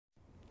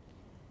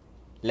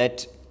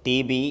Let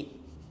t be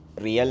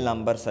real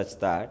number such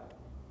that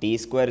t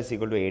square is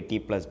equal to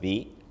at plus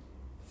b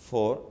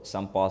for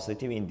some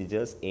positive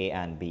integers a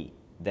and b.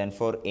 Then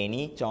for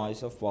any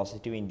choice of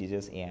positive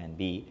integers a and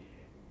b,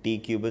 t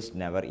cube is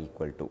never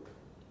equal to.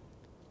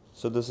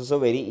 So this is a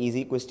very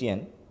easy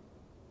question.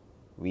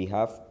 We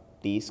have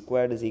t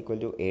squared is equal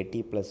to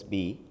at plus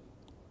b.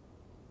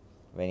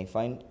 When you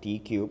find t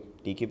cube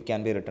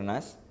can be written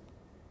as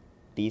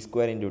t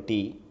square into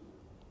t.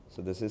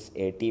 So this is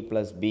at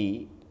plus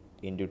b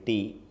into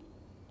t.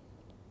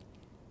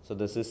 So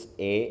this is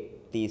a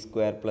t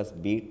square plus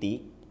b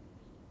t.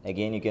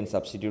 Again you can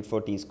substitute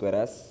for t square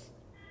as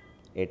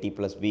at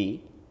plus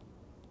b.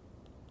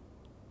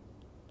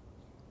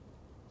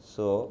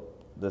 So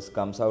this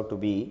comes out to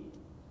be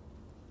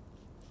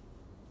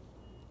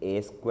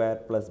a square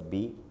plus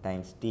b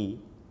times t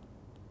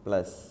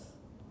plus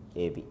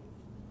ab.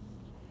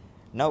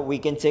 Now we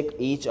can check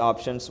each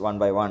options one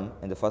by one.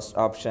 In the first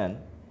option,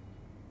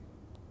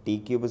 t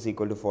cube is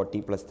equal to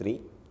 4t plus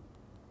 3.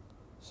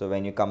 So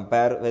when you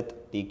compare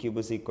with t cube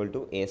is equal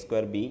to a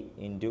square b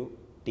into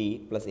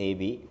t plus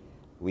ab,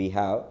 we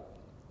have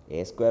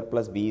a square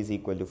plus b is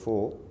equal to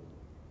 4,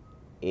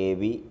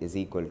 ab is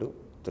equal to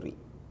 3.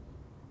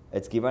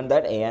 It's given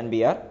that a and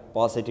b are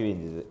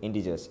positive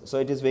integers. So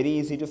it is very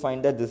easy to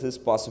find that this is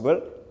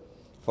possible.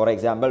 For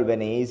example,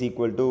 when a is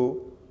equal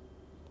to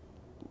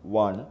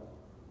 1,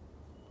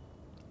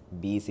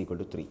 b is equal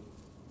to 3.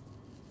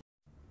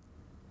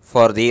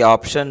 For the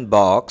option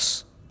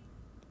box,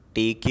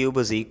 t cube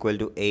is equal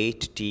to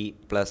 8t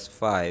plus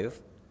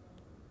 5.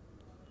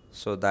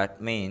 So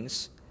that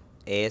means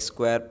a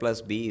square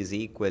plus b is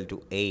equal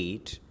to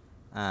 8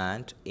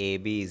 and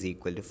ab is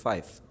equal to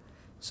 5.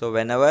 So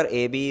whenever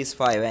ab is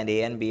 5 and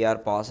a and b are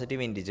positive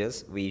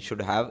integers, we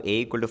should have a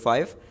equal to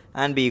 5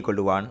 and b equal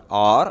to 1,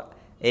 or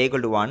a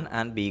equal to 1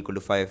 and b equal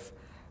to 5.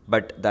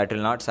 But that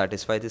will not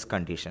satisfy this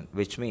condition,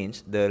 which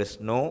means there is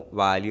no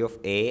value of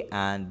a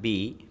and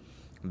b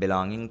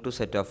belonging to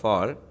set of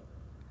all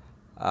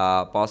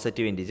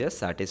positive integers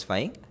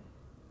satisfying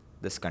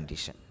this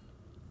condition.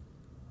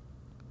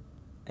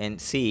 In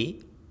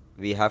C,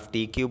 we have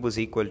t cube is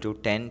equal to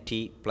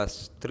 10t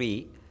plus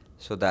 3.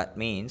 So that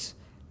means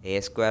a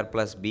square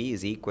plus b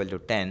is equal to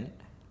 10,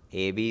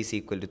 ab is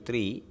equal to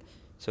 3.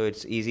 So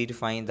it's easy to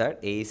find that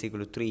a is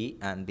equal to 3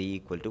 and b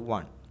equal to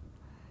 1.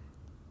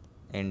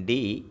 In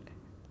D,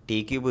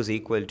 t cube is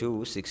equal to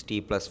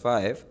 6t plus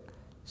 5.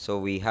 So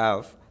we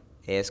have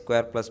a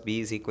square plus b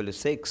is equal to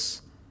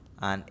 6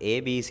 and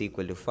ab is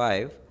equal to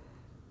 5,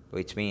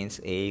 which means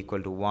a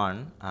equal to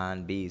 1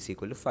 and b is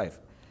equal to 5.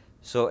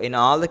 So in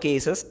all the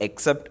cases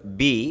except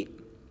B,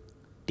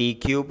 t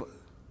cube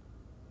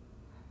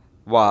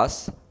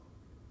was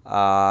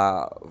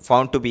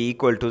found to be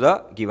equal to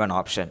the given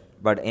option.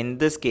 But in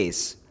this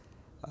case,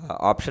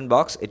 option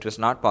box, it was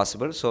not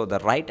possible. So the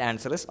right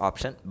answer is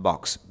option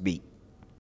box B.